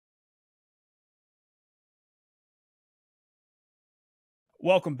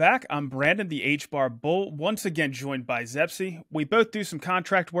Welcome back. I'm Brandon, the HBAR Bull, once again joined by Zepsi. We both do some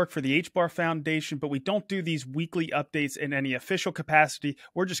contract work for the HBAR Foundation, but we don't do these weekly updates in any official capacity.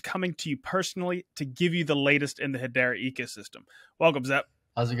 We're just coming to you personally to give you the latest in the Hedera ecosystem. Welcome, Zep.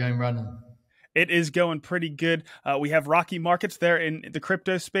 How's it going, Brandon? It is going pretty good. We have rocky markets there in the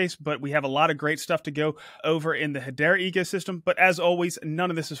crypto space, but we have a lot of great stuff to go over in the Hedera ecosystem. But as always, none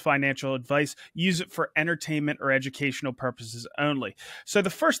of this is financial advice. Use it for entertainment or educational purposes only. So the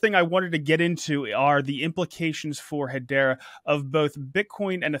first thing I wanted to get into are the implications for Hedera of both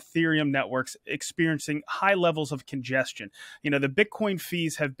Bitcoin and Ethereum networks experiencing high levels of congestion. You know, the Bitcoin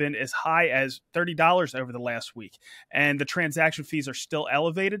fees have been as high as $30 over the last week, and the transaction fees are still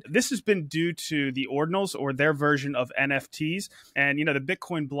elevated. This has been due to the ordinals, or their version of NFTs. And, you know, the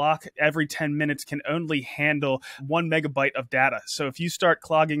Bitcoin block every 10 minutes can only handle 1 megabyte of data. So if you start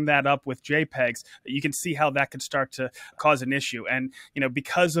clogging that up with JPEGs, you can see how that could start to cause an issue. And, you know,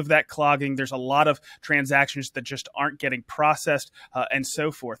 because of that clogging, there's a lot of transactions that just aren't getting processed and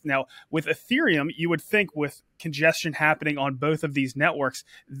so forth. Now, with Ethereum, you would think with congestion happening on both of these networks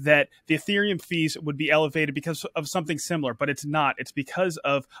that the Ethereum fees would be elevated because of something similar, but it's not. It's because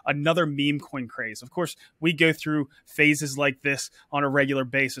of another meme coin craze. Of course, we go through phases like this on a regular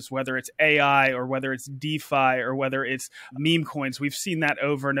basis, whether it's AI or whether it's DeFi or whether it's meme coins. We've seen that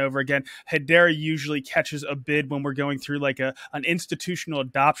over and over again. Hedera usually catches a bid when we're going through like an institutional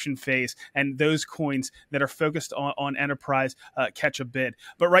adoption phase, and those coins that are focused on enterprise catch a bid.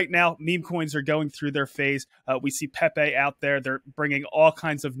 But right now, meme coins are going through their phase. We see Pepe out there. They're bringing all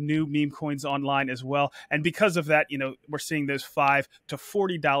kinds of new meme coins online as well. And because of that, you know, we're seeing those $5 to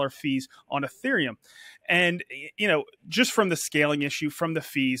 $40 fees on Ethereum. And, you know, just from the scaling issue, from the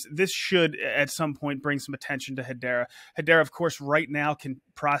fees, this should at some point bring some attention to Hedera. Hedera, of course, right now can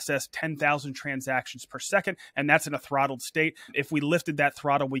process 10,000 transactions per second, and that's in a throttled state. If we lifted that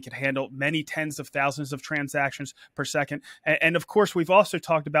throttle, we could handle many tens of thousands of transactions per second. And of course, we've also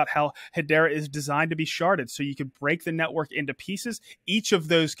talked about how Hedera is designed to be sharded, so you could break the network into pieces. Each of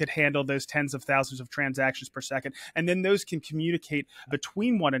those could handle those tens of thousands of transactions per second, and then those can communicate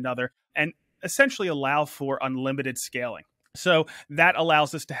between one another and essentially allow for unlimited scaling. So that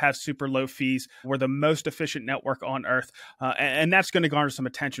allows us to have super low fees. We're the most efficient network on Earth, and that's going to garner some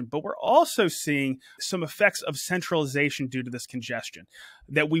attention. But we're also seeing some effects of centralization due to this congestion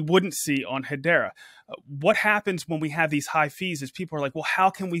that we wouldn't see on Hedera. What happens when we have these high fees is people are like, well,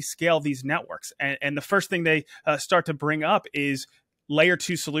 how can we scale these networks? And the first thing they start to bring up is layer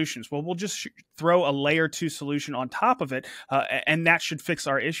 2 solutions. Well, we'll just throw a layer 2 solution on top of it, and that should fix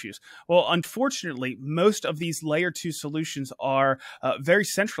our issues. Well, unfortunately, most of these layer 2 solutions are very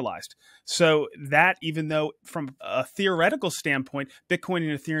centralized. So that, even though from a theoretical standpoint, Bitcoin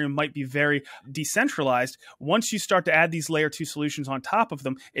and Ethereum might be very decentralized, once you start to add these layer 2 solutions on top of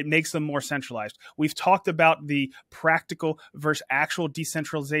them, it makes them more centralized. We've talked about the practical versus actual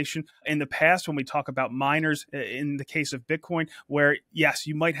decentralization in the past when we talk about miners in the case of Bitcoin, where yes,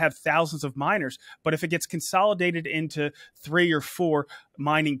 you might have thousands of miners, but if it gets consolidated into 3 or 4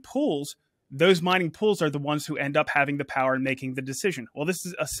 mining pools, those mining pools are the ones who end up having the power and making the decision. Well, this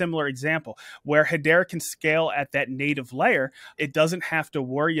is a similar example where Hedera can scale at that native layer. It doesn't have to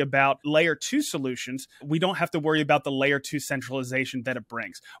worry about layer 2 solutions. We don't have to worry about the layer 2 centralization that it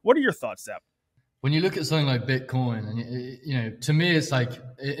brings. What are your thoughts, Zep? When you look at something like Bitcoin, and you know, to me, it's like,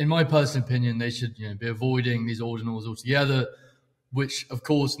 in my personal opinion, they should be avoiding these ordinals altogether, which of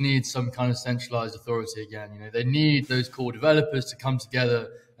course needs some kind of centralized authority again. You know, they need those core developers to come together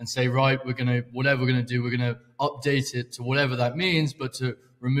and say, right, whatever we're gonna do, we're gonna update it to whatever that means, but to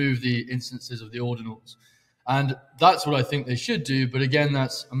remove the instances of the ordinals. And that's what I think they should do. But again,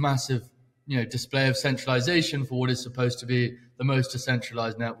 that's a massive, display of centralization for what is supposed to be the most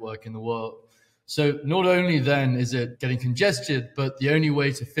decentralized network in the world. So not only then is it getting congested, but the only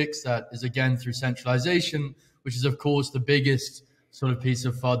way to fix that is again through centralization, which is of course the biggest sort of piece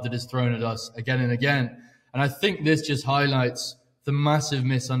of FUD that is thrown at us again and again. And I think this just highlights the massive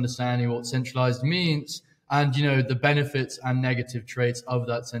misunderstanding of what centralized means and, the benefits and negative traits of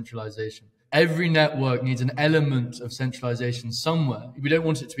that centralization. Every network needs an element of centralization somewhere. We don't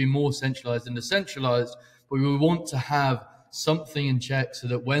want it to be more centralized than decentralized, but we want to have something in check so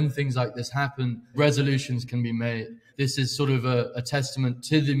that when things like this happen, resolutions can be made. This is sort of a testament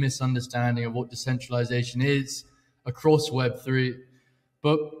to the misunderstanding of what decentralization is across Web3.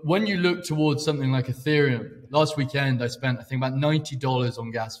 But when you look towards something like Ethereum, last weekend I spent, I think, about $90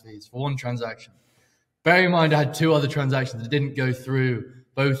 on gas fees for one transaction. Bear in mind, I had 2 other transactions that didn't go through,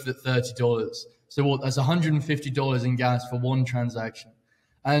 both at $30. So that's $150 in gas for one transaction.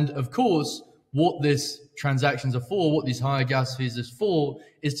 And of course, what this transactions are for, what these higher gas fees is for,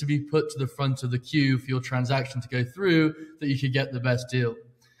 is to be put to the front of the queue for your transaction to go through, that you could get the best deal.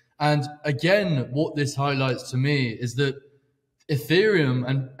 And again, what this highlights to me is that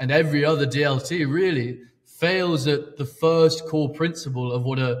Ethereum and every other DLT really fails at the first core principle of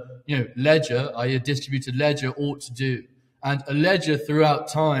what a ledger, i.e. a distributed ledger, ought to do. And a ledger throughout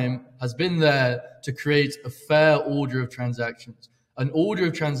time has been there to create a fair order of transactions, an order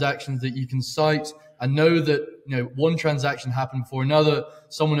of transactions that you can cite and know that one transaction happened for another,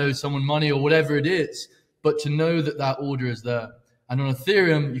 someone owes someone money or whatever it is, but to know that that order is there. And on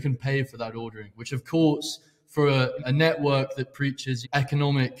Ethereum, you can pay for that ordering, which of course, for a network that preaches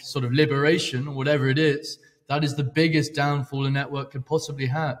economic sort of liberation or whatever it is, that is the biggest downfall a network could possibly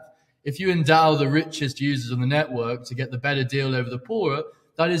have. If you endow the richest users on the network to get the better deal over the poorer,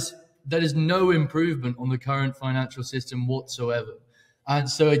 that is no improvement on the current financial system whatsoever. And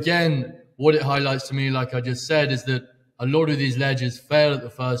so again, what it highlights to me, like I just said, is that a lot of these ledgers fail at the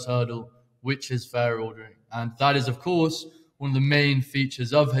first hurdle, which is fair ordering. And that is, of course, one of the main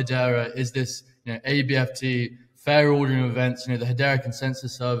features of Hedera is this ABFT, fair ordering of events, the Hedera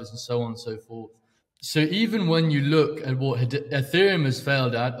consensus service and so on and so forth. So even when you look at what Ethereum has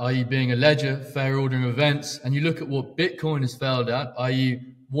failed at, i.e. being a ledger, fair ordering of events, and you look at what Bitcoin has failed at, i.e.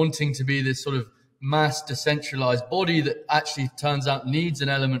 wanting to be this sort of mass decentralized body that actually turns out needs an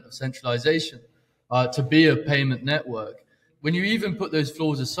element of centralization to be a payment network. When you even put those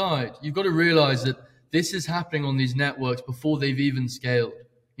flaws aside, you've got to realize that this is happening on these networks before they've even scaled.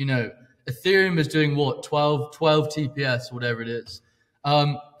 Ethereum is doing what, 12 TPS, whatever it is.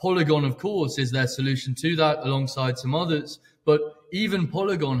 Polygon, of course, is their solution to that alongside some others, but even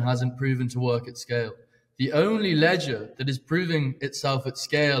Polygon hasn't proven to work at scale. The only ledger that is proving itself at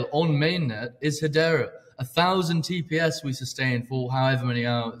scale on mainnet is Hedera. 1,000 TPS we sustain for however many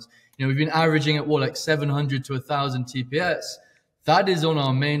hours. We've been averaging at like 700 to 1,000 TPS. That is on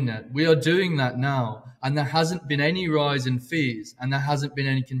our mainnet. We are doing that now, and there hasn't been any rise in fees, and there hasn't been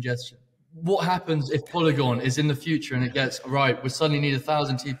any congestion. What happens if Polygon is in the future and it gets, right, we suddenly need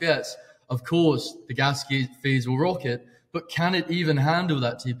 1,000 TPS? Of course, the gas fees will rocket, but can it even handle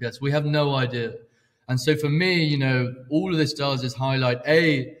that TPS? We have no idea. And so for me, all of this does is highlight,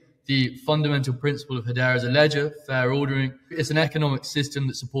 the fundamental principle of Hedera as a ledger, fair ordering. It's an economic system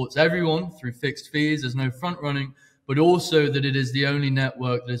that supports everyone through fixed fees. There's no front running, but also that it is the only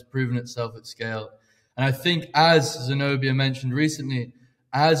network that has proven itself at scale. And I think, as Zenobia mentioned recently,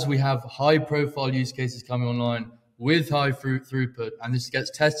 as we have high profile use cases coming online with high throughput, and this gets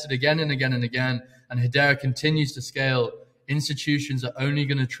tested again and again and again, and Hedera continues to scale, institutions are only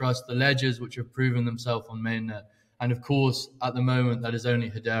going to trust the ledgers which have proven themselves on mainnet. And of course, at the moment, that is only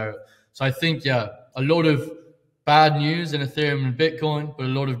Hedera. So I think, a lot of bad news in Ethereum and Bitcoin, but a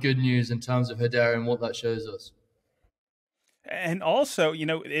lot of good news in terms of Hedera and what that shows us. And also,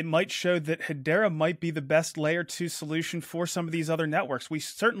 it might show that Hedera might be the best layer 2 solution for some of these other networks. We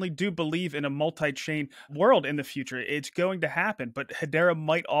certainly do believe in a multi-chain world in the future. It's going to happen, but Hedera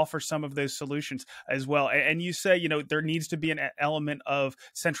might offer some of those solutions as well. And you say, there needs to be an element of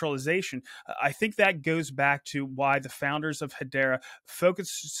centralization. I think that goes back to why the founders of Hedera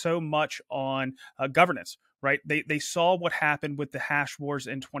focused so much on governance. Right? They saw what happened with the hash wars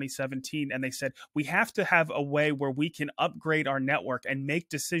in 2017, and they said, we have to have a way where we can upgrade our network and make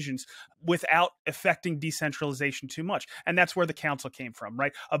decisions without affecting decentralization too much. And that's where the council came from,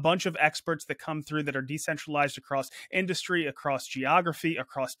 right? A bunch of experts that come through that are decentralized across industry, across geography,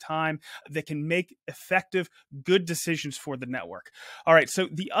 across time, that can make effective, good decisions for the network. All right. So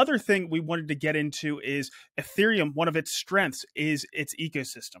the other thing we wanted to get into is Ethereum. One of its strengths is its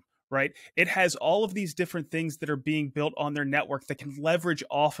ecosystem. Right? It has all of these different things that are being built on their network that can leverage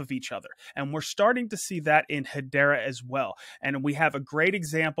off of each other. And we're starting to see that in Hedera as well. And we have a great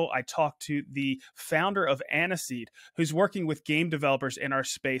example. I talked to the founder of Aniseed, who's working with game developers in our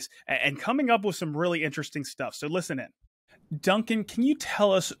space and coming up with some really interesting stuff. So listen in. Duncan, can you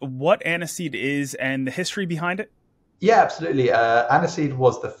tell us what Aniseed is and the history behind it? Yeah, absolutely. Aniseed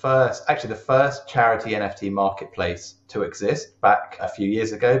was the first charity NFT marketplace to exist back a few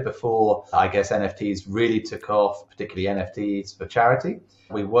years ago, before I guess NFTs really took off, particularly NFTs for charity.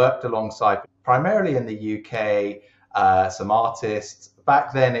 We worked alongside, primarily in the UK, some artists.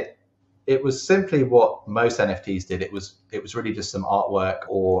 Back then, it was simply what most NFTs did. It was really just some artwork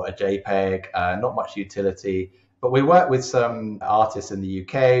or a JPEG, not much utility. But we worked with some artists in the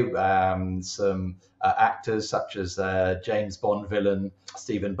UK, some actors such as James Bond villain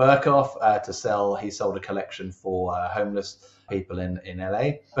Stephen Burkoff he sold a collection for homeless people in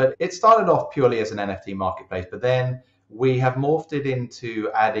LA. But it started off purely as an NFT marketplace, but then we have morphed it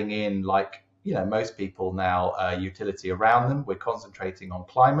into adding in like most people now utility around them. We're concentrating on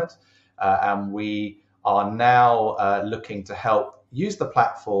climate, and we are now looking to help use the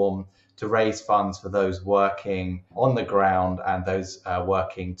platform to raise funds for those working on the ground and those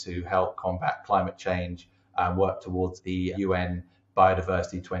working to help combat climate change and work towards the UN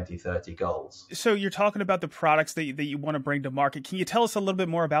Biodiversity 2030 goals. So you're talking about the products that you want to bring to market. Can you tell us a little bit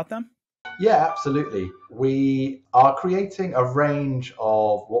more about them? Yeah, absolutely. We are creating a range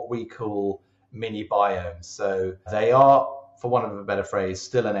of what we call mini biomes. So they are, for want of a better phrase,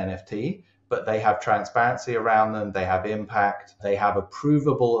 still an NFT, but they have transparency around them. They have impact. They have a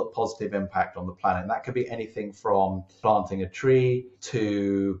provable positive impact on the planet. And that could be anything from planting a tree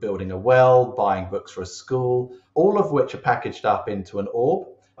to building a well, buying books for a school, all of which are packaged up into an orb.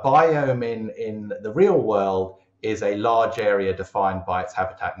 Biome in the real world is a large area defined by its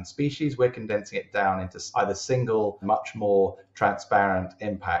habitat and species. We're condensing it down into either single, much more transparent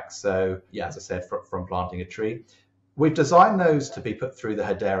impacts. So, yeah, as I said, from planting a tree. We've designed those to be put through the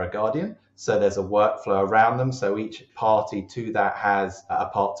Hedera Guardian. So there's a workflow around them. So each party to that has a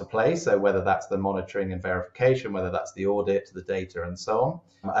part to play. So whether that's the monitoring and verification, whether that's the audit, the data, and so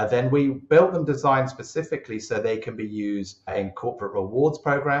on. Then we built them designed specifically so they can be used in corporate rewards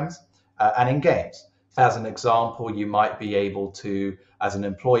programs and in games. As an example, you might be able to, as an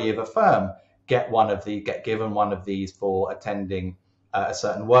employee of a firm, get given one of these for attending a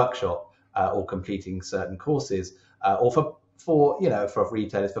certain workshop or completing certain courses, or for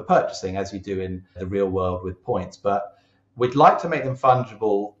retailers for purchasing, as you do in the real world with points. But we'd like to make them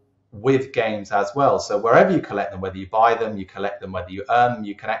fungible with games as well. So wherever you collect them, whether you buy them, you collect them, whether you earn them,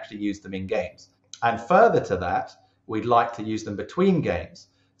 you can actually use them in games. And further to that, we'd like to use them between games.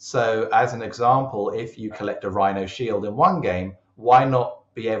 So as an example, if you collect a Rhino shield in one game, why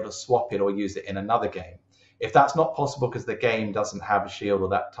not be able to swap it or use it in another game? If that's not possible because the game doesn't have a shield or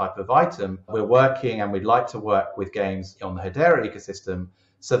that type of item, we're working and we'd like to work with games on the Hedera ecosystem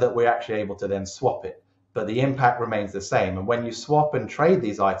so that we're actually able to then swap it. But the impact remains the same. And when you swap and trade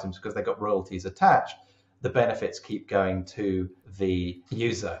these items because they've got royalties attached, the benefits keep going to the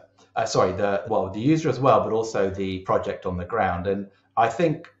user. The user as well, but also the project on the ground. And I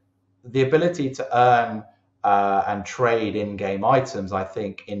think the ability to earn and trade in-game items, I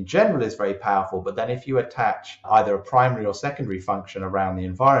think in general is very powerful. But then if you attach either a primary or secondary function around the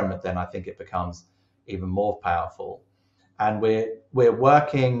environment, then I think it becomes even more powerful. And we're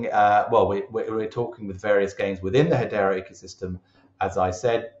working, we're talking with various games within the Hedera ecosystem. As I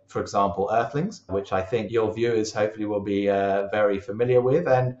said, for example, Earthlings, which I think your viewers hopefully will be very familiar with.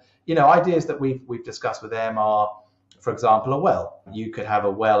 And, ideas that we've discussed with them are, for example, a well. You could have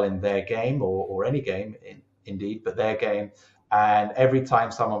a well in their game or any game, indeed, but their game. And every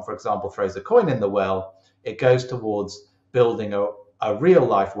time someone, for example, throws a coin in the well, it goes towards building a real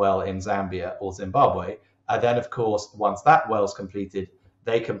life well in Zambia or Zimbabwe. And then, of course, once that well's completed,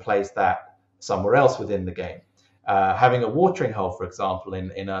 they can place that somewhere else within the game. Having a watering hole, for example,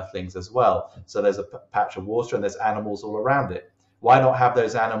 in Earthlings as well. So there's a patch of water and there's animals all around it. Why not have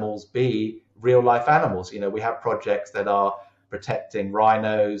those animals be real life animals? We have projects that are protecting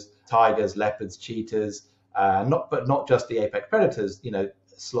rhinos, tigers, leopards, cheetahs, but not just the apex predators,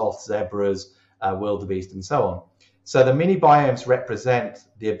 sloths, zebras, wildebeest, and so on. So the mini biomes represent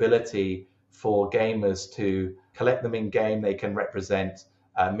the ability for gamers to collect them in game. They can represent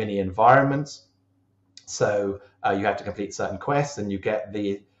mini environments. So you have to complete certain quests and you get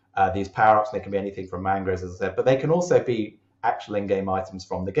these power-ups. They can be anything from mangroves, as I said, but they can also be actual in-game items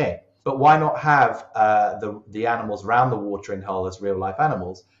from the game. But why not have the animals around the watering hole as real-life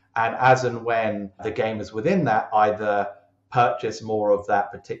animals? And as and when the gamers within that either purchase more of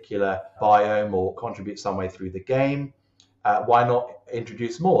that particular biome or contribute some way through the game, why not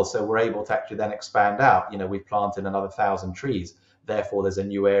introduce more? So we're able to actually then expand out. We've planted another 1,000 trees. Therefore, there's a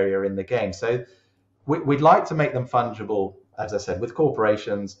new area in the game. So we'd like to make them fungible, as I said, with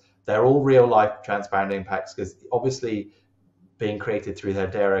corporations. They're all real-life transparent impacts because obviously being created through the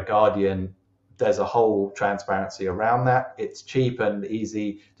Hedera Guardian, there's a whole transparency around that. It's cheap and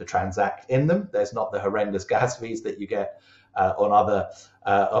easy to transact in them. There's not the horrendous gas fees that you get on other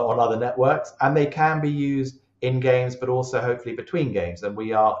networks, and they can be used in games, but also hopefully between games. And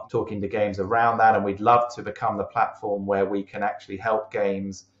we are talking to games around that, and we'd love to become the platform where we can actually help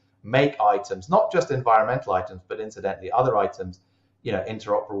games make items, not just environmental items, but incidentally other items,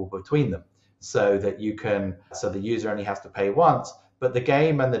 interoperable between them. So that the user only has to pay once, but the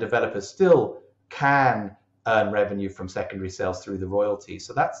game and the developers still can earn revenue from secondary sales through the royalties.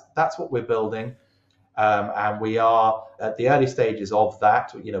 So that's what we're building. And we are at the early stages of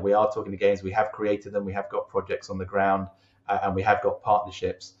that. We are talking to games, we have created them, we have got projects on the ground, and we have got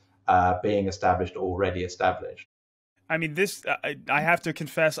partnerships. being established, already established. I mean, this, I have to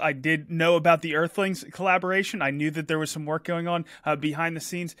confess, I did know about the Earthlings collaboration. I knew that there was some work going on behind the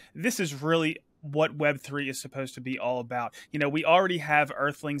scenes. This is really what Web3 is supposed to be all about. You know, we already have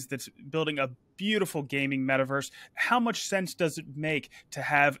Earthlings that's building a beautiful gaming metaverse. How much sense does it make to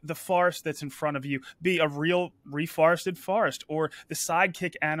have the forest that's in front of you be a real reforested forest, or the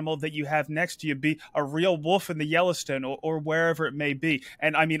sidekick animal that you have next to you be a real wolf in the Yellowstone, or wherever it may be?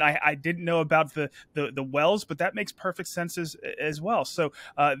 And I mean, I didn't know about the wells, but that makes perfect sense as well. So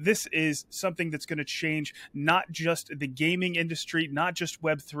this is something that's going to change not just the gaming industry, not just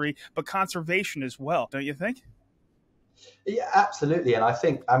Web3, but conservation as well, don't you think? Yeah, absolutely. And I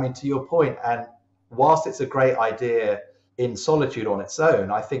think, I mean, to your point, and whilst it's a great idea in solitude on its own,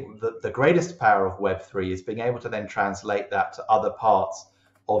 I think that the greatest power of Web3 is being able to then translate that to other parts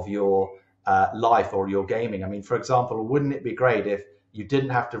of your life or your gaming. I mean, for example, wouldn't it be great if you didn't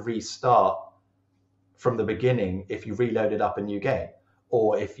have to restart from the beginning if you reloaded up a new game,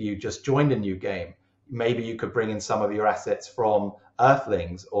 or if you just joined a new game? Maybe you could bring in some of your assets from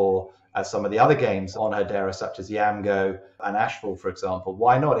Earthlings, or some of the other games on Hedera, such as Yamgo and Ashfall, for example.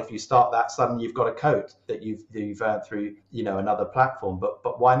 Why not? If you start that, suddenly you've got a coat that you've earned through, you know, another platform.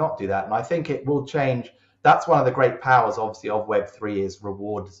 But why not do that? And I think it will change. That's one of the great powers, obviously, of Web3 is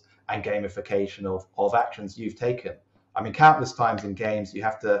rewards and gamification of actions you've taken. I mean, countless times in games, you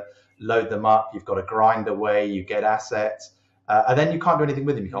have to load them up. You've got to grind away. You get assets. And then you can't do anything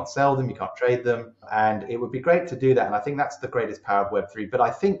with them. You can't sell them. You can't trade them. And it would be great to do that. And I think that's the greatest power of Web3. But I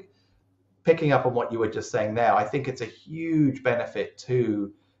think, picking up on what you were just saying there, I think it's a huge benefit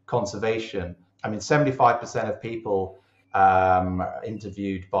to conservation. I mean, 75% of people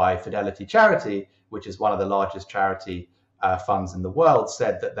interviewed by Fidelity Charity, which is one of the largest charity funds in the world,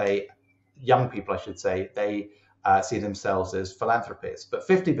 said that young people, I should say, they see themselves as philanthropists. But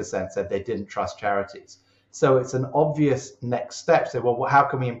 50% said they didn't trust charities. So it's an obvious next step. So, well, how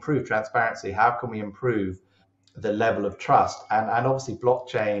can we improve transparency? How can we improve the level of trust? And obviously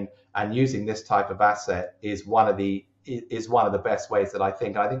blockchain and using this type of asset is one of the best ways that I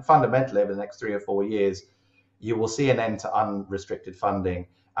think. And I think fundamentally over the next 3 or 4 years, you will see an end to unrestricted funding,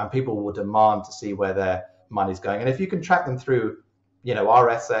 and people will demand to see where their money's going. And if you can track them through, you know, our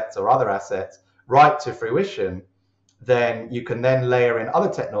assets or other assets right to fruition, then you can then layer in other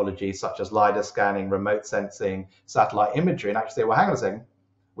technologies such as LiDAR scanning, remote sensing, satellite imagery, and actually say, well, hang on a second,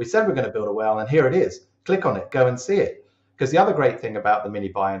 we said we're going to build a well, and here it is. Click on it, go and see it. Because the other great thing about the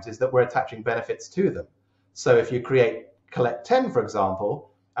mini biomes is that we're attaching benefits to them. So if you collect 10, for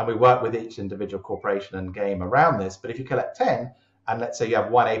example, and we work with each individual corporation and game around this, but if you collect 10, and let's say you have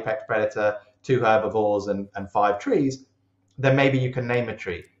 1 apex predator, 2 herbivores, and 5 trees, then maybe you can name a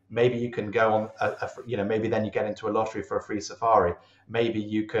tree. Maybe you can go on, maybe then you get into a lottery for a free safari. Maybe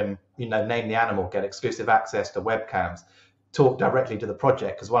you can, name the animal, get exclusive access to webcams, talk directly to the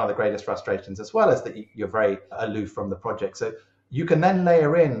project, because one of the greatest frustrations as well is that you're very aloof from the project. So you can then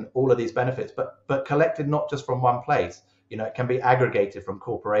layer in all of these benefits, but collected not just from one place. It can be aggregated from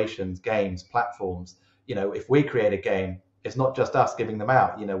corporations, games, platforms. If we create a game, it's not just us giving them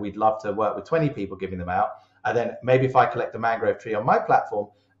out. We'd love to work with 20 people giving them out. And then maybe if I collect a mangrove tree on my platform,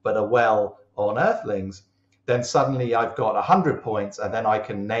 but a well on Earthlings, then suddenly I've got 100 points, and then I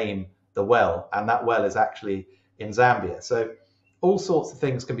can name the well, and that well is actually in Zambia. So all sorts of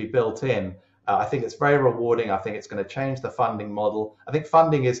things can be built in. I think it's very rewarding. I think it's going to change the funding model. I think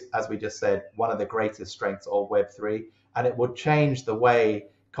funding is, as we just said, one of the greatest strengths of Web3, and it would change the way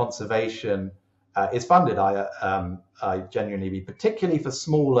conservation is funded. I genuinely believe, particularly for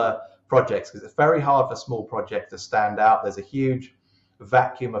smaller projects, because it's very hard for small projects to stand out. There's a huge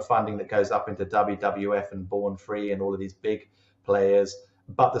vacuum of funding that goes up into WWF and Born Free and all of these big players.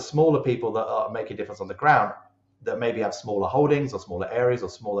 But the smaller people that are making a difference on the ground, that maybe have smaller holdings or smaller areas or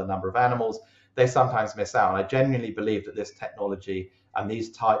smaller number of animals, they sometimes miss out. And I genuinely believe that this technology and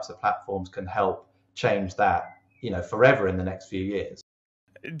these types of platforms can help change that, forever in the next few years.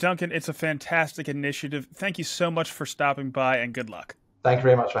 Duncan, it's a fantastic initiative. Thank you so much for stopping by, and good luck. Thank you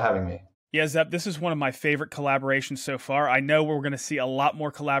very much for having me. Yeah, Zep, this is one of my favorite collaborations so far. I know we're going to see a lot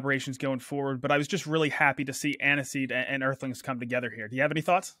more collaborations going forward, but I was just really happy to see Aniseed and Earthlings come together here. Do you have any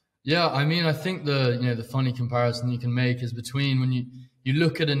thoughts? Yeah, I mean, I think the funny comparison you can make is between when you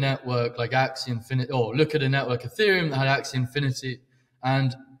look at a network like Axie Infinity, or look at a network Ethereum that had Axie Infinity,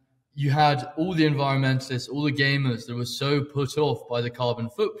 and you had all the environmentalists, all the gamers that were so put off by the carbon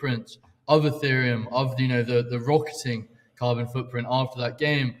footprint of Ethereum, of the rocketing carbon footprint after that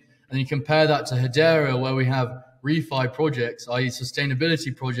game. And you compare that to Hedera, where we have refi projects, i.e.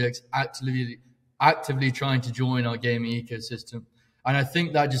 sustainability projects, actively trying to join our gaming ecosystem. And I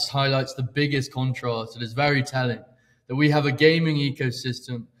think that just highlights the biggest contrast. It is very telling that we have a gaming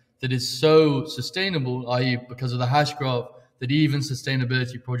ecosystem that is so sustainable, i.e. because of the hash graph, that even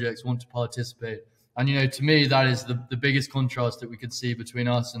sustainability projects want to participate. And, to me, that is the biggest contrast that we could see between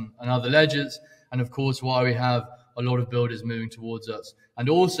us and other ledgers. And of course, why we have a lot of builders moving towards us. And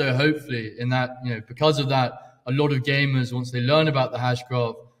also, hopefully, in that, because of that, a lot of gamers, once they learn about the hash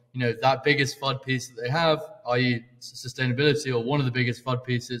graph, that biggest FUD piece that they have, i.e. sustainability, or one of the biggest FUD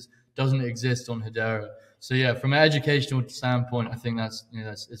pieces, doesn't exist on Hedera. So yeah, from an educational standpoint, I think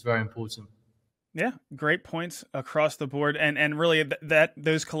it's very important. Yeah, great points across the board. And really that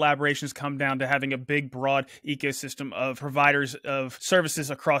those collaborations come down to having a big, broad ecosystem of providers of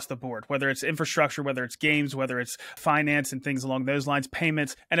services across the board, whether it's infrastructure, whether it's games, whether it's finance and things along those lines,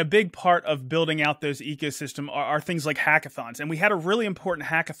 payments. And a big part of building out those ecosystem are things like hackathons. And we had a really important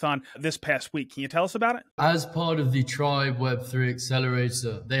hackathon this past week. Can you tell us about it? As part of the Tribe Web3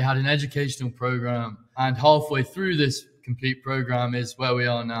 Accelerator, they had an educational program. And halfway through this complete program is where we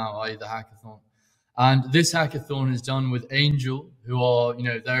are now, i.e. the hackathon. And this hackathon is done with Angel, who are,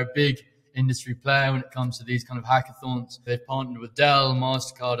 they're a big industry player when it comes to these kind of hackathons. They've partnered with Dell,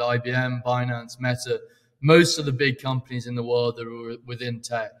 MasterCard, IBM, Binance, Meta, most of the big companies in the world that are within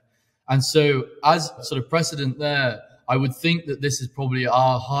tech. And so as sort of precedent there, I would think that this is probably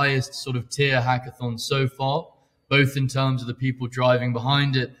our highest sort of tier hackathon so far, both in terms of the people driving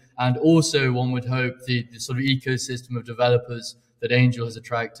behind it and also, one would hope, the sort of ecosystem of developers that Angel has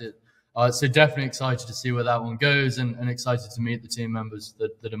attracted. So definitely excited to see where that one goes and excited to meet the team members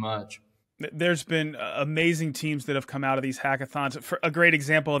that emerge. There's been amazing teams that have come out of these hackathons. For a great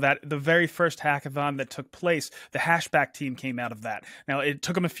example of that, the very first hackathon that took place, the Hashback team came out of that. Now, it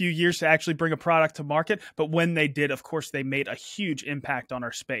took them a few years to actually bring a product to market, but when they did, of course, they made a huge impact on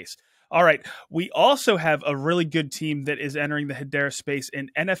our space. All right. We also have a really good team that is entering the Hedera space in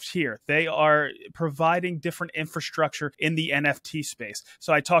NFTier. They are providing different infrastructure in the NFT space.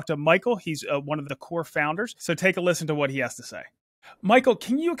 So I talked to Michael. He's one of the core founders. So take a listen to what he has to say. Michael,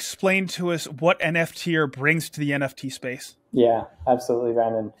 can you explain to us what NFTier brings to the NFT space? Yeah, absolutely,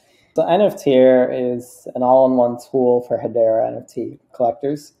 Brandon. So NFTier is an all-in-one tool for Hedera NFT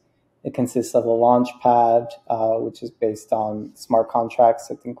collectors. It consists of a launch pad, which is based on smart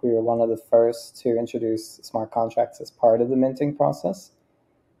contracts. I think we were one of the first to introduce smart contracts as part of the minting process.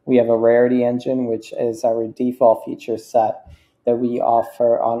 We have a rarity engine, which is our default feature set that we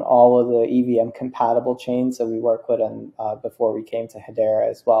offer on all of the EVM compatible chains that we work with and before we came to Hedera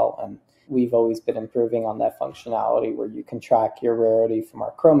as well. And we've always been improving on that functionality where you can track your rarity from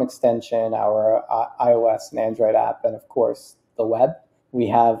our Chrome extension, our iOS and Android app, and of course, the web. We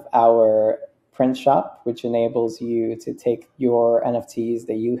have our print shop, which enables you to take your NFTs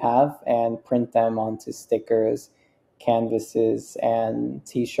that you have and print them onto stickers, canvases, and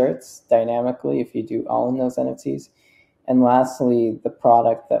t-shirts dynamically if you do own those NFTs. And lastly, the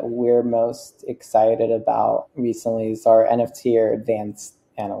product that we're most excited about recently is our NFTier Advanced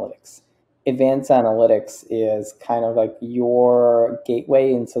Analytics. Advanced Analytics is kind of like your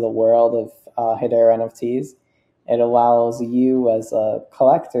gateway into the world of Hedera NFTs. It allows you as a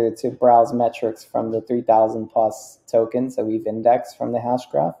collector to browse metrics from the 3,000 plus tokens that we've indexed from the hash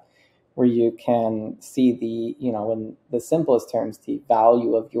graph, where you can see the, in the simplest terms, the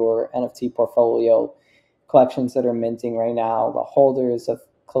value of your NFT portfolio, collections that are minting right now, the holders of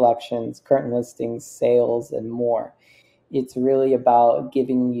collections, current listings, sales, and more. It's really about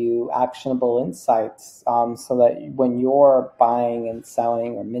giving you actionable insights so that when you're buying and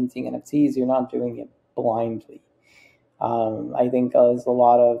selling or minting NFTs, you're not doing it blindly. I think as a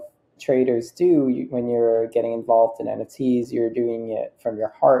lot of traders do, when you're getting involved in NFTs, you're doing it from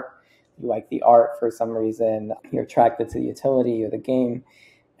your heart. You like the art for some reason. You're attracted to the utility of the game.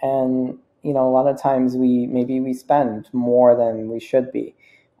 And, a lot of times we spend more than we should be.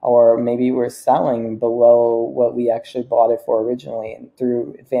 Or maybe we're selling below what we actually bought it for originally. And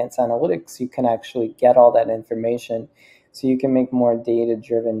through advanced analytics, you can actually get all that information so you can make more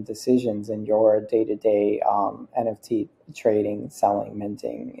data-driven decisions in your day-to-day NFT trading, selling,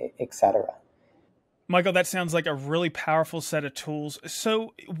 minting, etc. Michael, that sounds like a really powerful set of tools.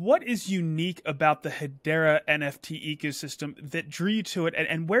 So what is unique about the Hedera NFT ecosystem that drew you to it,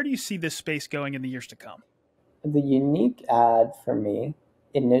 and where do you see this space going in the years to come? The unique ad for me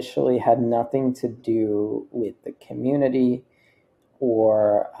initially had nothing to do with the community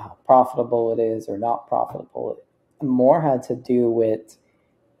or how profitable it is or not profitable. It more had to do with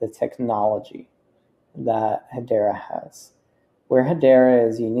the technology that Hedera has. Where Hedera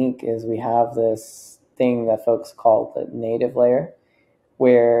is unique is we have this thing that folks call the native layer,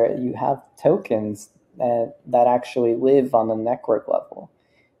 where you have tokens that actually live on the network level.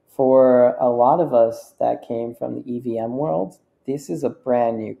 For a lot of us that came from the EVM world, this is a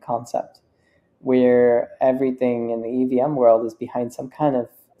brand new concept where everything in the EVM world is behind some kind of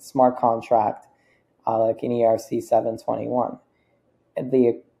smart contract, like an ERC 721.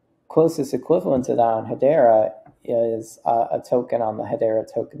 The closest equivalent to that on Hedera is a token on the Hedera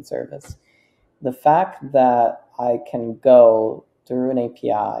token service. The fact that I can go through an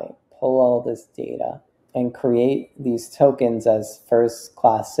API, pull all this data, and create these tokens as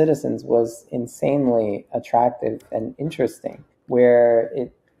first-class citizens was insanely attractive and interesting, where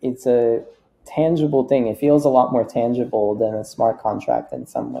it's a tangible thing. It feels a lot more tangible than a smart contract in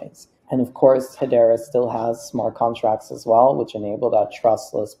some ways. And of course, Hedera still has smart contracts as well, which enable that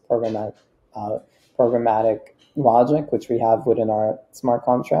trustless programmatic logic, which we have within our smart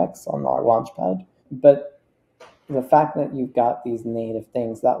contracts on our launchpad. But the fact that you've got these native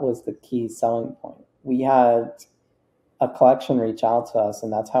things, that was the key selling point. We had a collection reach out to us,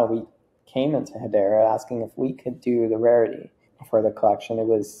 and that's how we came into Hedera, asking if we could do the rarity for the collection. It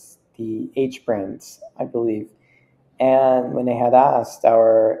was the H brands, I believe. And when they had asked,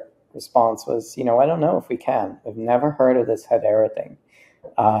 our response was, I don't know if we can. We've never heard of this Hedera thing.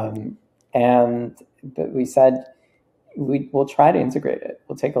 But we said, we'll try to integrate it.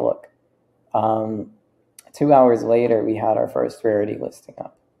 We'll take a look. 2 hours later, we had our first rarity listing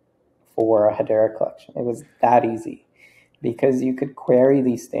up for a Hedera collection. It was that easy because you could query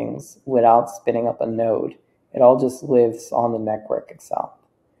these things without spinning up a node. It all just lives on the network itself.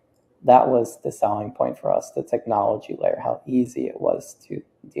 That was the selling point for us, the technology layer, how easy it was to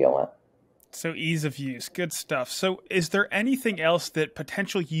deal with. So ease of use, good stuff. So is there anything else that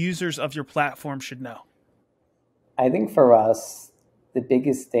potential users of your platform should know? I think for us, the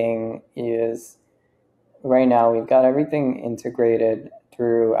biggest thing is right now we've got everything integrated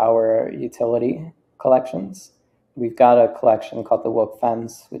through our utility collections. We've got a collection called the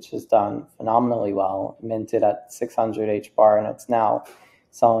WokeFems, which has done phenomenally well, minted at 600 HBAR, and it's now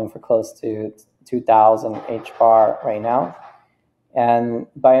selling for close to 2,000 HBAR right now. And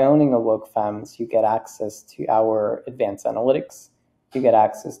by owning a WokeFems, you get access to our advanced analytics. You get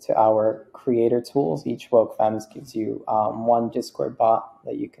access to our creator tools. Each WokeFems gives you one Discord bot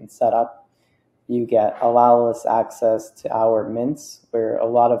that you can set up. You get allow-less access to our mints, where a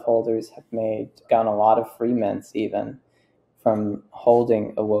lot of holders have gotten a lot of free mints even from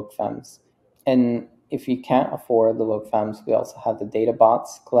holding a WokeFems. And if you can't afford the WokeFems, we also have the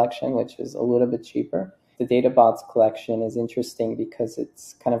DataBots collection, which is a little bit cheaper. The DataBots collection is interesting because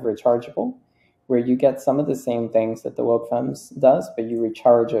it's kind of rechargeable, where you get some of the same things that the WokeFems does, but you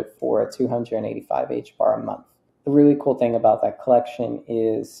recharge it for 285 HBAR a month. The really cool thing about that collection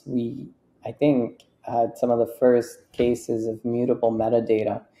is I think, had some of the first cases of mutable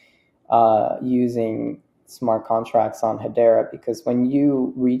metadata using smart contracts on Hedera, because when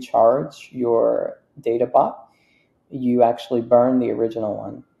you recharge your data bot, you actually burn the original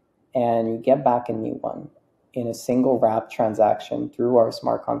one and you get back a new one in a single wrap transaction through our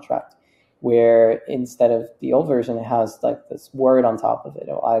smart contract, where instead of the old version, it has like this word on top of it.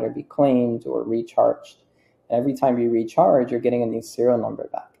 It'll either be claimed or recharged. And every time you recharge, you're getting a new serial number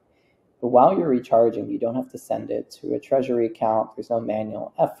back. But while you're recharging, you don't have to send it to a treasury account. There's no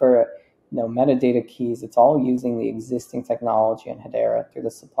manual effort, no metadata keys. It's all using the existing technology in Hedera through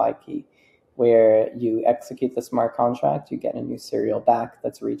the supply key, where you execute the smart contract, you get a new serial back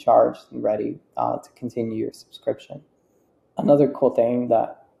that's recharged and ready to continue your subscription. Another cool thing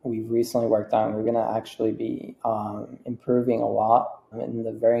that we've recently worked on, we're going to actually be improving a lot in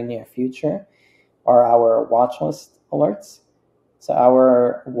the very near future, are our watchlist alerts. So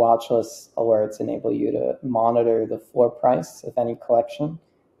our watchlist alerts enable you to monitor the floor price of any collection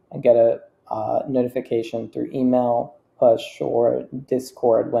and get a notification through email, push, or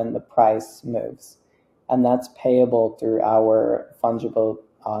Discord when the price moves. And that's payable through our fungible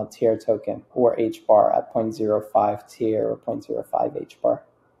tier token, or HBAR, at 0.05 tier or 0.05 HBAR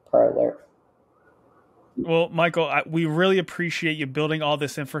per alert. Well, Michael, we really appreciate you building all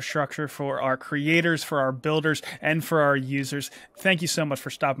this infrastructure for our creators, for our builders, and for our users. Thank you so much for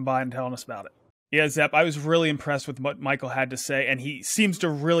stopping by and telling us about it. Yeah, Zep, I was really impressed with what Michael had to say, and he seems to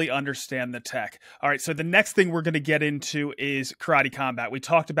really understand the tech. All right, so the next thing we're going to get into is Karate Combat. We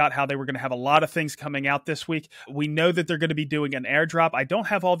talked about how they were going to have a lot of things coming out this week. We know that they're going to be doing an airdrop. I don't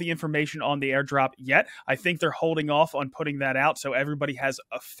have all the information on the airdrop yet. I think they're holding off on putting that out so everybody has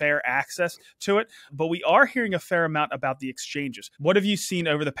a fair access to it. But we are hearing a fair amount about the exchanges. What have you seen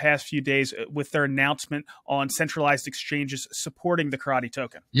over the past few days with their announcement on centralized exchanges supporting the Karate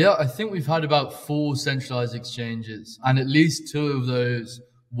token? Yeah, I think we've had about 4 centralized exchanges, and at least 2 of those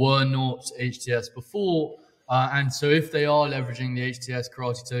were not HTS before. And so if they are leveraging the HTS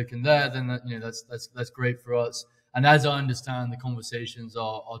Karate token there, then that's great for us. And as I understand, the conversations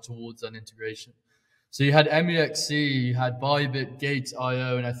are towards that integration. So you had MEXC, you had Bybit,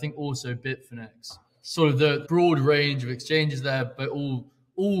 Gate.io, and I think also Bitfinex. Sort of the broad range of exchanges there, but all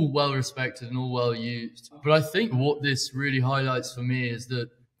well respected and all well used. But I think what this really highlights for me is that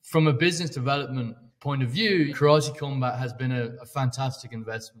from a business development point of view, Karate Combat has been a fantastic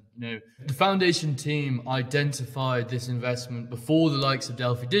investment. The foundation team identified this investment before the likes of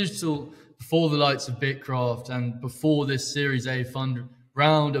Delphi Digital, before the likes of Bitcraft, and before this Series A fund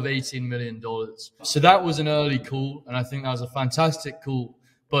round of $18 million. So that was an early call, and I think that was a fantastic call.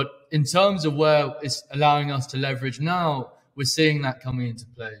 But in terms of where it's allowing us to leverage now, we're seeing that coming into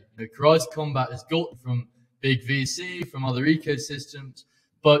play. Karate Combat has got from big VC, from other ecosystems,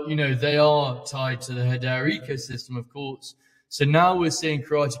 but they are tied to the Hedera ecosystem, of course. So now we're seeing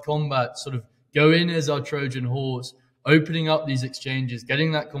Karate Combat sort of go in as our Trojan horse, opening up these exchanges,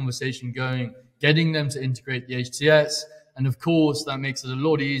 getting that conversation going, getting them to integrate the HTS. And of course, that makes it a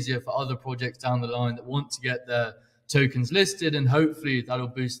lot easier for other projects down the line that want to get their tokens listed, and hopefully that'll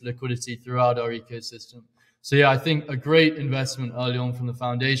boost liquidity throughout our ecosystem. So yeah, I think a great investment early on from the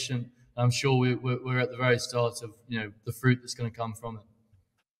foundation. I'm sure we're at the very start of the fruit that's going to come from it.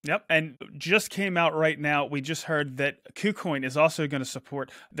 Yep, and just came out right now, we just heard that KuCoin is also going to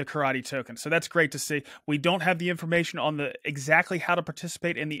support the Karate token. So that's great to see. We don't have the information on the exactly how to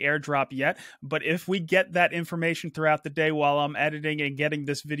participate in the airdrop yet, but if we get that information throughout the day while I'm editing and getting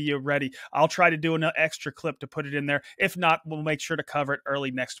this video ready, I'll try to do an extra clip to put it in there. If not, we'll make sure to cover it early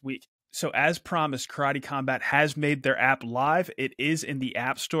next week. So as promised, Karate Combat has made their app live. It is in the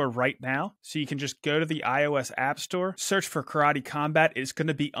App Store right now. So you can just go to the iOS App Store, search for Karate Combat. It's going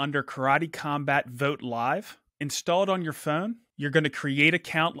to be under Karate Combat Vote Live. Install it on your phone. You're going to create an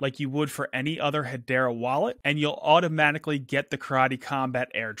account like you would for any other Hedera wallet, and you'll automatically get the Karate Combat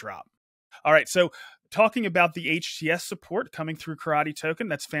airdrop. All right, so talking about the HTS support coming through Karate Token,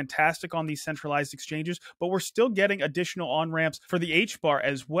 that's fantastic on these centralized exchanges, but we're still getting additional on-ramps for the HBAR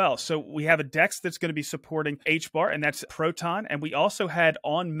as well. So we have a DEX that's going to be supporting HBAR, and that's Proton, and we also had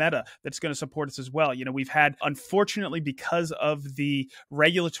on Meta that's going to support us as well. We've had, unfortunately, because of the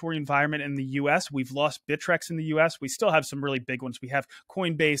regulatory environment in the US, we've lost Bittrex in the US. We still have some really big ones. We have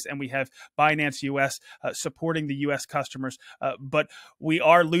Coinbase and we have Binance US supporting the US customers, but we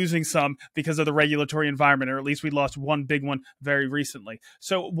are losing some because of the regulatory environment, or at least we lost one big one very recently.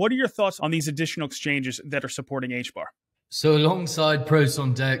 So what are your thoughts on these additional exchanges that are supporting HBAR? So alongside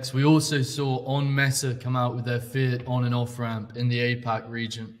Proton DEX, we also saw on Meta come out with their fiat on and off ramp in the APAC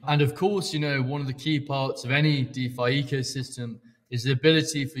region. And of course, one of the key parts of any DeFi ecosystem is the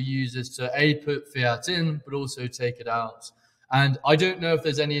ability for users to put fiat in, but also take it out. And I don't know if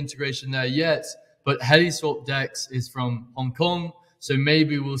there's any integration there yet, but HeliSwap DEX is from Hong Kong. So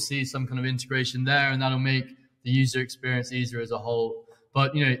maybe we'll see some kind of integration there, and that'll make the user experience easier as a whole.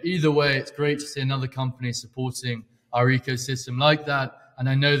 But, either way, it's great to see another company supporting our ecosystem like that. And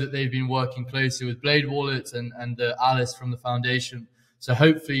I know that they've been working closely with Blade Wallet and Alice from the foundation. So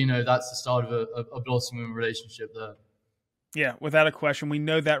hopefully, that's the start of a blossoming relationship there. Yeah, without a question. We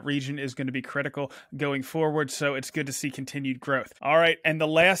know that region is going to be critical going forward, so it's good to see continued growth. All right, and the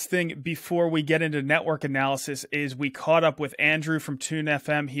last thing before we get into network analysis is we caught up with Andrew from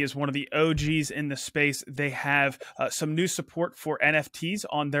TuneFM. He is one of the OGs in the space. They have some new support for NFTs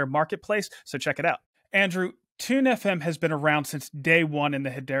on their marketplace, so check it out. Andrew, TuneFM has been around since day one in the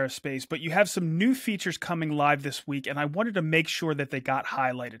Hedera space, but you have some new features coming live this week, and I wanted to make sure that they got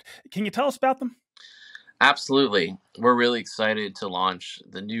highlighted. Can you tell us about them? Absolutely. We're really excited to launch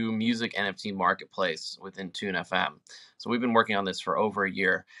the new music NFT marketplace within TuneFM. So we've been working on this for over a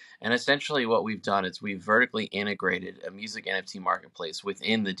year. And essentially what we've done is we've vertically integrated a music NFT marketplace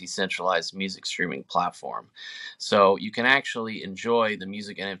within the decentralized music streaming platform. So you can actually enjoy the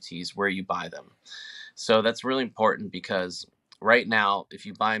music NFTs where you buy them. So that's really important because right now, if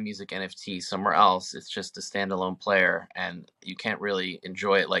you buy a music NFT somewhere else, it's just a standalone player and you can't really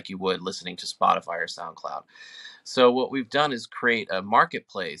enjoy it like you would listening to Spotify or SoundCloud. So what we've done is create a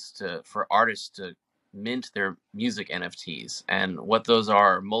marketplace for artists to mint their music NFTs. And what those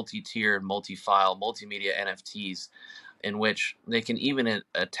are multi-tiered, multi-file, multimedia NFTs in which they can even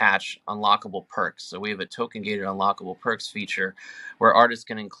attach unlockable perks. So we have a token-gated unlockable perks feature where artists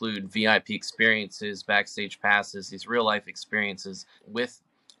can include VIP experiences, backstage passes, these real-life experiences with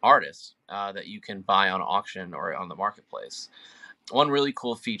artists that you can buy on auction or on the marketplace. One really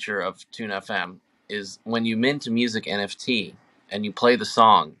cool feature of TuneFM is when you mint a music NFT and you play the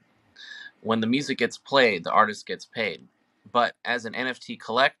song, when the music gets played, the artist gets paid. But as an NFT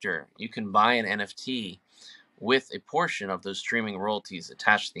collector, you can buy an NFT with a portion of those streaming royalties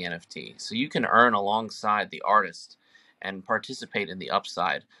attached to the NFT. So you can earn alongside the artist and participate in the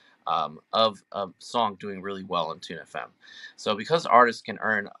upside of a song doing really well on Tune FM. So because artists can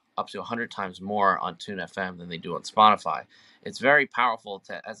earn up to 100 times more on Tune FM than they do on Spotify, it's very powerful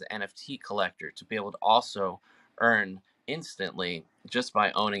to, as an NFT collector, to be able to also earn instantly just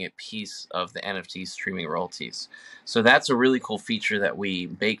by owning a piece of the NFT streaming royalties. So that's a really cool feature that we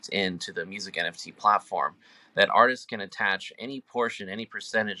baked into the music NFT platform, that artists can attach any portion, any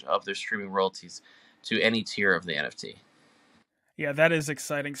percentage of their streaming royalties to any tier of the NFT. Yeah, that is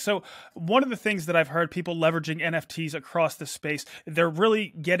exciting. So one of the things that I've heard people leveraging NFTs across the space, they're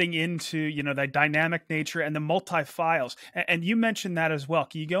really getting into, you know, that dynamic nature and the multi-files. And you mentioned that as well.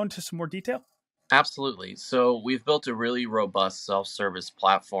 Can you go into some more detail? Absolutely. So we've built a really robust self-service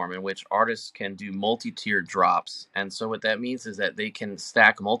platform in which artists can do multi-tier drops. And so what that means is that they can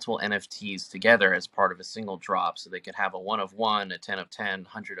stack multiple NFTs together as part of a single drop. So they can have a 1 of 1, a 10 of 10,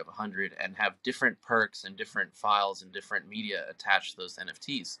 100 of 100, and have different perks and different files and different media attached to those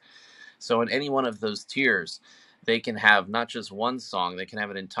NFTs. So in any one of those tiers, they can have not just one song, they can have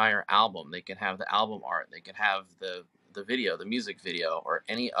an entire album, they can have the album art, they can have the video, the music video, or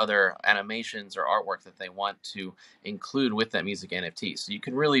any other animations or artwork that they want to include with that music NFT. So you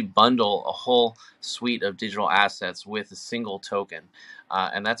can really bundle a whole suite of digital assets with a single token.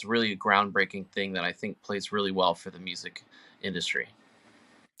 And that's really a groundbreaking thing that I think plays really well for the music industry.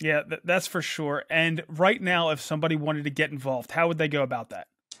 Yeah, that's for sure. And right now, if somebody wanted to get involved, how would they go about that?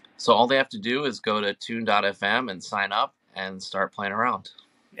 So all they have to do is go to tune.fm and sign up and start playing around.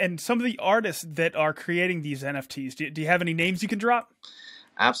 And some of the artists that are creating these NFTs, do you have any names you can drop?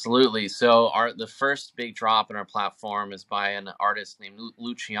 Absolutely. So the first big drop in our platform is by an artist named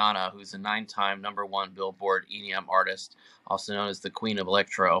Luciana, who's a 9-time #1 Billboard EDM artist, also known as the Queen of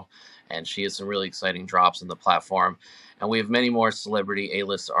Electro. And she has some really exciting drops on the platform. And we have many more celebrity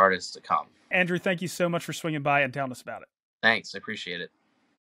A-list artists to come. Andrew, thank you so much for swinging by and telling us about it. Thanks. I appreciate it.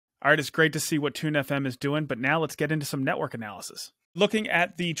 All right, it's great to see what Tune FM is doing, but now let's get into some network analysis. Looking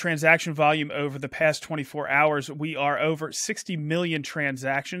at the transaction volume over the past 24 hours, we are over 60 million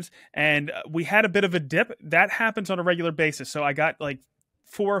transactions, and we had a bit of a dip. That happens on a regular basis. So I got like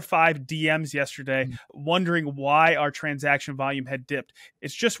 4 or 5 DMs yesterday wondering why our transaction volume had dipped.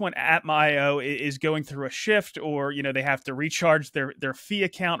 It's just when Atma.io is going through a shift, or, you know, they have to recharge their fee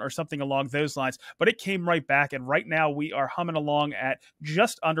account or something along those lines. But it came right back, and right now we are humming along at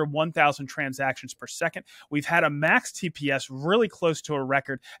just under 1,000 transactions per second. We've had a max TPS really close to a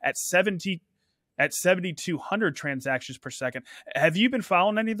record at 7,200 transactions per second. Have you been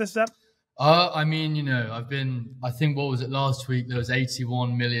following any of this up? I mean, you know, I think, what was it, last week, there was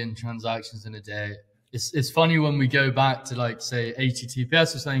 81 million transactions in a day. It's funny when we go back to, like, say, 80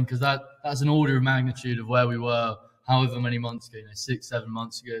 TPS or something, because that's an order of magnitude of where we were however many months ago, 6-7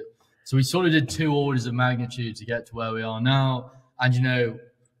 months ago. So we sort of did 2 orders of magnitude to get to where we are now. And, you know,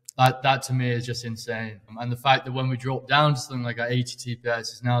 that to me is just insane. And the fact that when we drop down to something like 80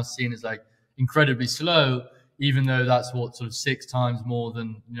 TPS is now seen as, like, incredibly slow, even though that's what, sort of 6 times more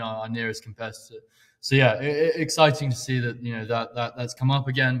than, you know, our nearest competitor. So yeah, exciting to see that, you know, that's come up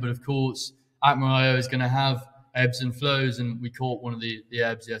again. But of course, Atma.io is going to have ebbs and flows, and we caught one of the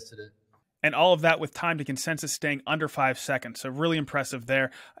ebbs yesterday. And all of that with time to consensus staying under 5 seconds. So really impressive there.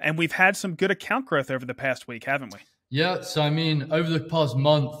 And we've had some good account growth over the past week, haven't we? Yeah. So, I mean, over the past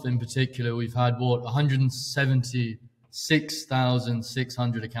month in particular, we've had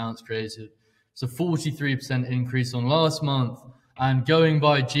 176,600 accounts created. It's a 43% increase on last month. And going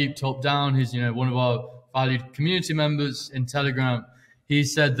by Jeep Top Down, who's, you know, one of our valued community members in Telegram, he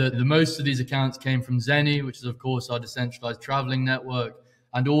said that the most of these accounts came from Zenny, which is, of course, our decentralized traveling network,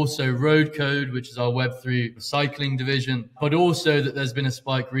 and also Road Code, which is our Web3 recycling division, but also that there's been a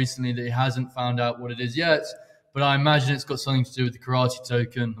spike recently that he hasn't found out what it is yet. But I imagine it's got something to do with the Karate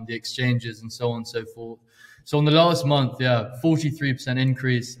token, the exchanges, and so on and so forth. So on the last month, 43%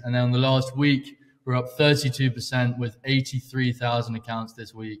 increase. And then on the last week, we're up 32% with 83,000 accounts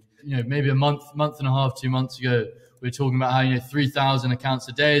this week. You know, maybe a month and a half, 2 months ago, we were talking about how, you know, 3,000 accounts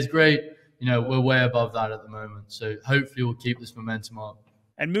a day is great. You know, we're way above that at the moment. So hopefully we'll keep this momentum up.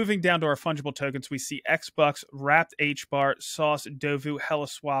 And moving down to our fungible tokens, we see Xbucks, Wrapped HBAR, Sauce, Dovu,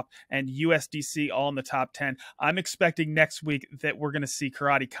 HeliSwap, and USDC all in the top 10. I'm expecting next week that we're going to see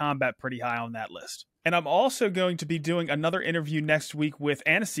Karate Combat pretty high on that list. And I'm also going to be doing another interview next week with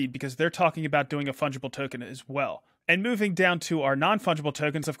Aniseed, because they're talking about doing a fungible token as well. And moving down to our non-fungible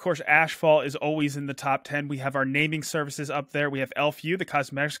tokens, of course, Ashfall is always in the top 10. We have our naming services up there. We have Elfview, the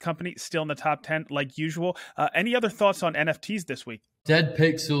cosmetics company, still in the top 10 like usual. Any other thoughts on NFTs this week? Dead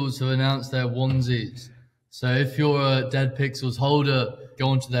Pixels have announced their onesies. So if you're a Dead Pixels holder, go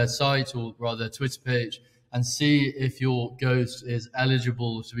onto their site or rather their Twitter page and see if your ghost is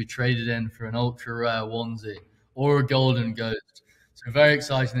eligible to be traded in for an ultra rare onesie or a golden ghost. So very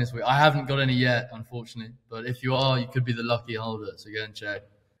exciting this week. I haven't got any yet, unfortunately, but if you are, you could be the lucky holder. So go and check.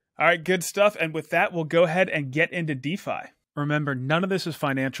 All right, good stuff. And with that, we'll go ahead and get into DeFi. Remember, none of this is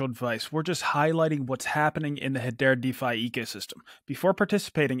financial advice. We're just highlighting what's happening in the Hedera DeFi ecosystem. Before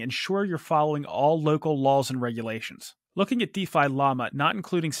participating, ensure you're following all local laws and regulations. Looking at DeFi Llama, not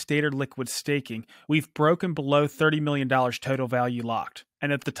including stated liquid staking, we've broken below $30 million total value locked.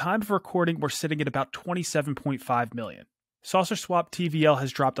 And at the time of recording, we're sitting at about $27.5 million. Saucer Swap TVL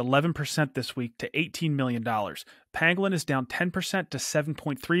has dropped 11% this week to $18 million. Pangolin is down 10% to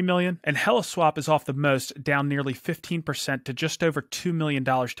 $7.3 million. And HeliSwap is off the most, down nearly 15% to just over $2 million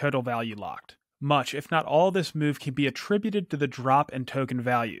total value locked. Much, if not all, this move can be attributed to the drop in token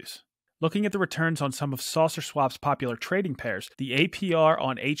values. Looking at the returns on some of Saucer Swap's popular trading pairs, the APR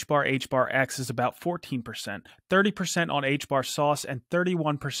on HBAR X is about 14%, 30% on HBAR Sauce, and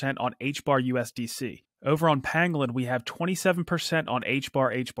 31% on HBAR USDC. Over on Pangolin, we have 27% on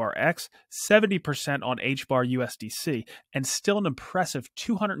HBAR X, 70% on HBAR USDC, and still an impressive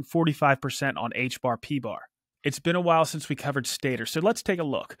 245% on HBAR PBAR. It's been a while since we covered Stater, so let's take a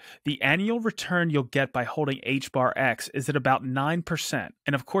look. The annual return you'll get by holding HBAR X is at about 9%,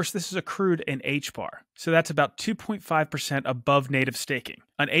 and of course this is accrued in HBAR, so that's about 2.5% above native staking.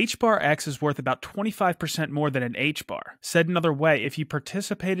 An HBAR X is worth about 25% more than an HBAR. Said another way, if you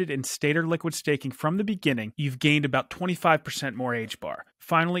participated in Stater liquid staking from the beginning, you've gained about 25% more HBAR.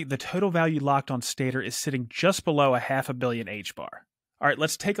 Finally, the total value locked on Stater is sitting just below $500 million HBAR. Alright,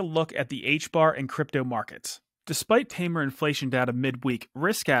 let's take a look at the HBAR and crypto markets. Despite tamer inflation data midweek,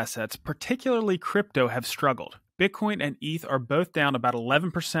 risk assets, particularly crypto, have struggled. Bitcoin and ETH are both down about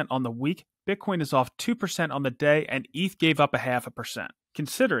 11% on the week. Bitcoin is off 2% on the day, and ETH gave up 0.5%.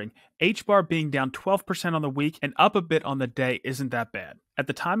 Considering HBAR being down 12% on the week and up a bit on the day isn't that bad. At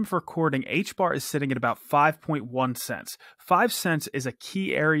the time of recording, HBAR is sitting at about 5.1 cents. 5 cents is a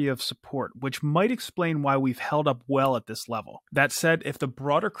key area of support, which might explain why we've held up well at this level. That said, if the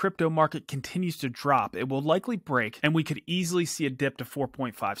broader crypto market continues to drop, it will likely break, and we could easily see a dip to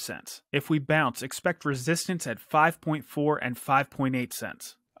 4.5 cents. If we bounce, expect resistance at 5.4 and 5.8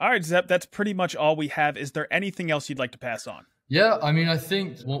 cents. All right, Zep, that's pretty much all we have. Is there anything else you'd like to pass on? Yeah, I mean, I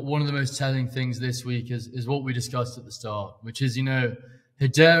think one of the most telling things this week is what we discussed at the start, which is,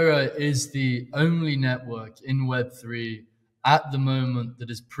 Hedera is the only network in Web3 at the moment that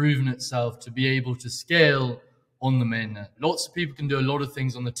has proven itself to be able to scale on the mainnet. Lots of people can do a lot of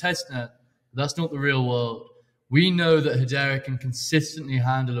things on the testnet, but that's not the real world. We know that Hedera can consistently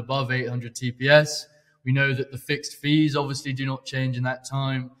handle above 800 TPS. We know that the fixed fees obviously do not change in that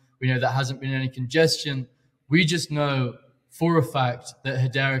time. We know there hasn't been any congestion. We just know for a fact that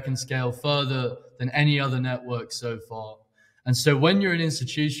Hedera can scale further than any other network so far. And so when you're an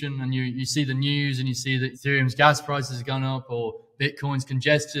institution and you see the news and you see that Ethereum's gas prices have gone up or Bitcoin's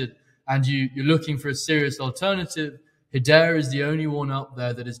congested and you're looking for a serious alternative, Hedera is the only one up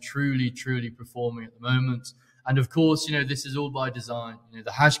there that is truly, truly performing at the moment. And of course, this is all by design.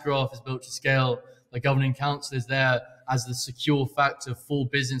 The hash graph is built to scale. The governing council is there as the secure factor for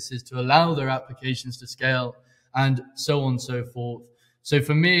businesses to allow their applications to scale, and so on and so forth. So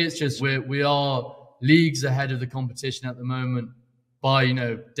for me, it's just we are leagues ahead of the competition at the moment by,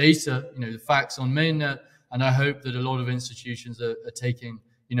 data, the facts on mainnet. And I hope that a lot of institutions are taking,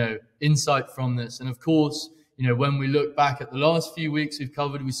 insight from this. And of course, when we look back at the last few weeks we've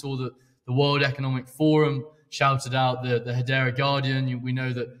covered, we saw that the World Economic Forum shouted out the Hedera Guardian. We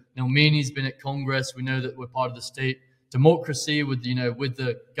know that Nelmini's been at Congress. We know that we're part of the state democracy with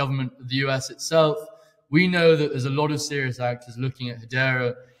the government of the US itself. We know that there's a lot of serious actors looking at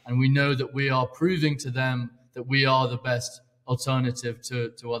Hedera, and we know that we are proving to them that we are the best alternative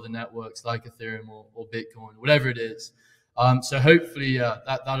to other networks like Ethereum or Bitcoin, whatever it is. So hopefully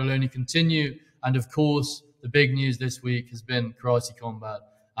that'll only continue. And of course, the big news this week has been Karate Combat.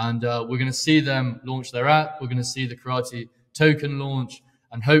 And we're going to see them launch their app. We're going to see the Karate token launch.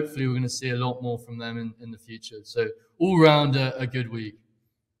 And hopefully we're going to see a lot more from them in the future. So all round a good week.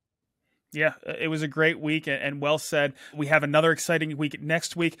 Yeah, it was a great week and well said. We have another exciting week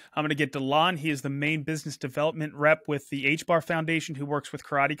next week. I'm going to get Delon. He is the main business development rep with the HBAR Foundation who works with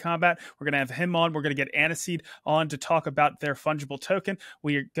Karate Combat. We're going to have him on. We're going to get Aniseed on to talk about their fungible token.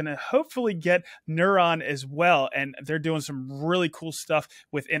 We are going to hopefully get Neuron as well, and they're doing some really cool stuff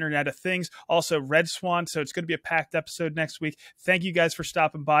with Internet of Things. Also, Red Swan. So it's going to be a packed episode next week. Thank you guys for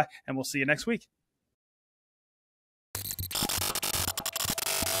stopping by, and we'll see you next week.